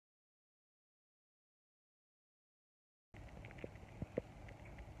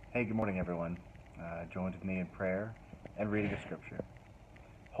Hey, good morning, everyone. Join with me in prayer and reading of Scripture.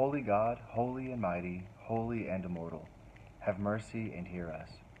 Holy God, holy and mighty, holy and immortal, have mercy and hear us.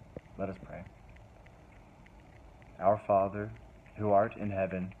 Let us pray. Our Father, who art in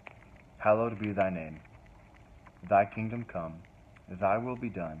heaven, hallowed be thy name. Thy kingdom come, thy will be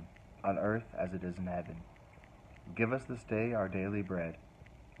done, on earth as it is in heaven. Give us this day our daily bread,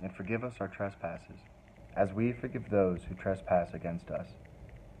 and forgive us our trespasses, as we forgive those who trespass against us.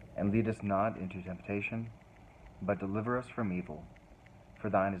 And lead us not into temptation, but deliver us from evil. For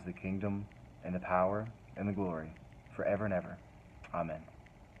thine is the kingdom, and the power, and the glory, forever and ever. Amen.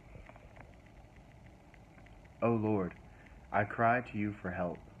 O Lord, I cry to you for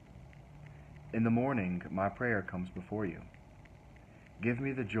help. In the morning my prayer comes before you. Give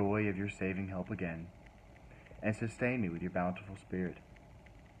me the joy of your saving help again, and sustain me with your bountiful spirit.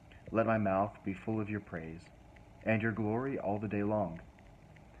 Let my mouth be full of your praise, and your glory all the day long.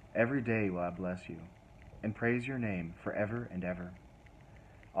 Every day will I bless you, and praise your name forever and ever.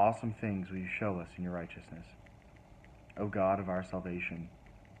 Awesome things will you show us in your righteousness. O God of our salvation,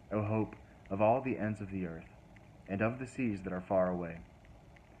 O hope of all the ends of the earth, and of the seas that are far away.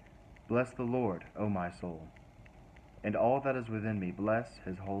 Bless the Lord, O my soul, and all that is within me, bless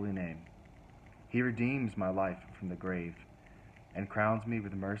his holy name. He redeems my life from the grave, and crowns me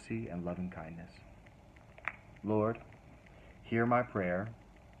with mercy and loving kindness. Lord, hear my prayer,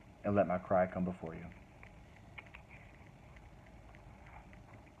 and let my cry come before you.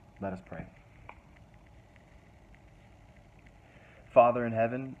 Let us pray. Father in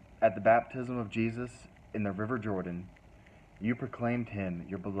heaven, at the baptism of Jesus in the river Jordan, you proclaimed him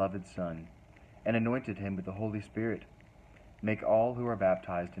your beloved Son, and anointed him with the Holy Spirit. Make all who are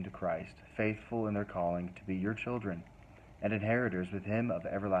baptized into Christ faithful in their calling to be your children, and inheritors with him of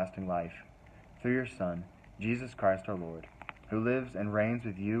everlasting life, through your Son, Jesus Christ our Lord, who lives and reigns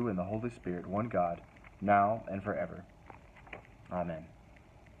with you in the Holy Spirit, one God, now and forever. Amen.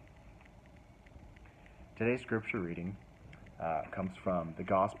 Today's scripture reading comes from the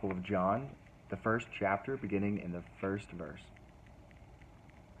Gospel of John, the first chapter, beginning in the first verse.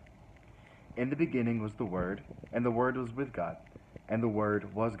 In the beginning was the Word, and the Word was with God, and the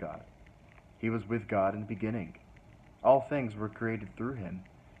Word was God. He was with God in the beginning. All things were created through him,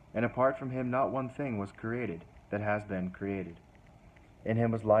 and apart from him not one thing was created that has been created. In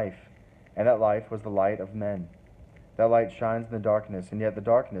him was life, and that life was the light of men. That light shines in the darkness, and yet the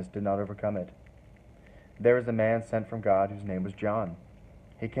darkness did not overcome it. There was a man sent from God whose name was John.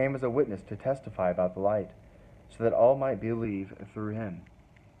 He came as a witness to testify about the light, so that all might believe through him.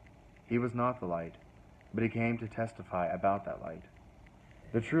 He was not the light, but he came to testify about that light.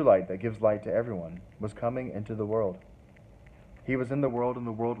 The true light that gives light to everyone was coming into the world. He was in the world, and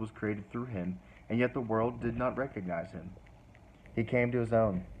the world was created through him, and yet the world did not recognize him. He came to his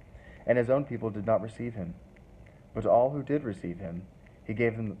own, and his own people did not receive him. But to all who did receive him, he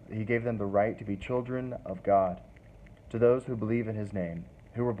gave them the right to be children of God, to those who believe in his name,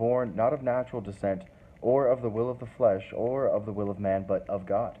 who were born not of natural descent, or of the will of the flesh, or of the will of man, but of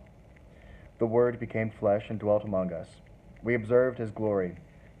God. The Word became flesh and dwelt among us. We observed his glory,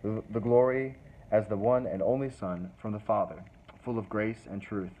 the glory as the one and only Son from the Father, full of grace and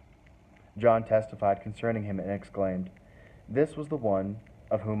truth. John testified concerning him and exclaimed, "This was the one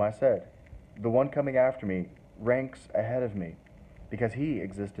of whom I said, 'The one coming after me ranks ahead of me, because he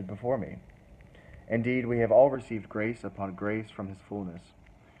existed before me.' Indeed, we have all received grace upon grace from his fullness.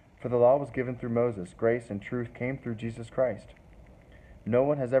 For the law was given through Moses, grace and truth came through Jesus Christ. No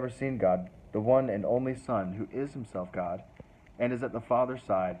one has ever seen God, the one and only Son, who is himself God, and is at the Father's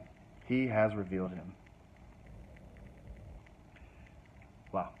side. He has revealed him."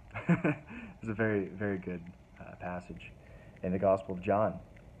 Wow. It's a very, very good passage in the Gospel of John,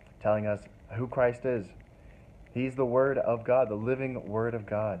 telling us who Christ is. He's the Word of God, the living Word of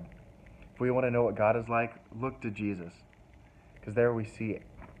God. If we want to know what God is like, look to Jesus, because there we see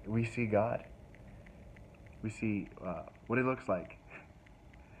God. We see what he looks like,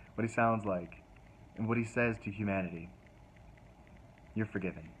 what he sounds like, and what he says to humanity. You're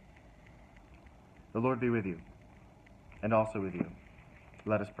forgiven. The Lord be with you, and also with you.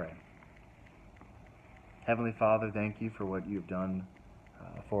 Let us pray. Heavenly Father, thank you for what you've done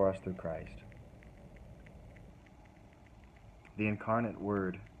for us through Christ. The incarnate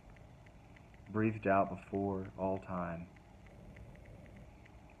Word, breathed out before all time.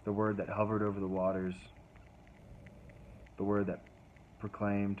 The Word that hovered over the waters. The Word that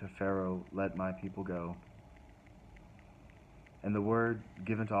proclaimed to Pharaoh, "Let my people go." And the Word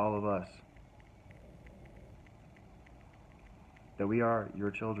given to all of us, that we are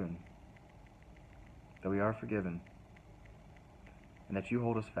your children, that we are forgiven, and that you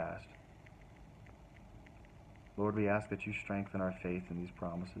hold us fast. Lord, we ask that you strengthen our faith in these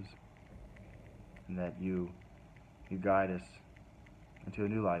promises, and that you guide us into a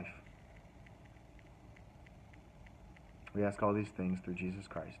new life. We ask all these things through Jesus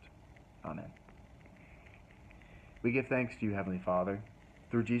Christ. Amen. We give thanks to you, Heavenly Father,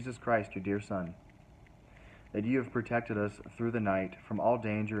 through Jesus Christ, your dear Son, that you have protected us through the night from all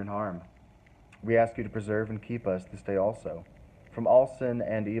danger and harm. We ask you to preserve and keep us this day also from all sin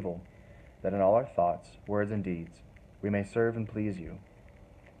and evil, that in all our thoughts, words, and deeds we may serve and please you.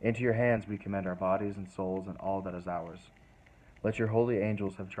 Into your hands we commend our bodies and souls and all that is ours. Let your holy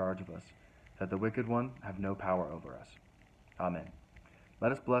angels have charge of us, that the wicked one have no power over us. Amen.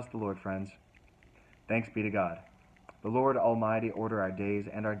 Let us bless the Lord, friends. Thanks be to God. The Lord Almighty order our days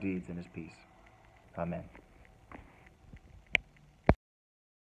and our deeds in his peace. Amen.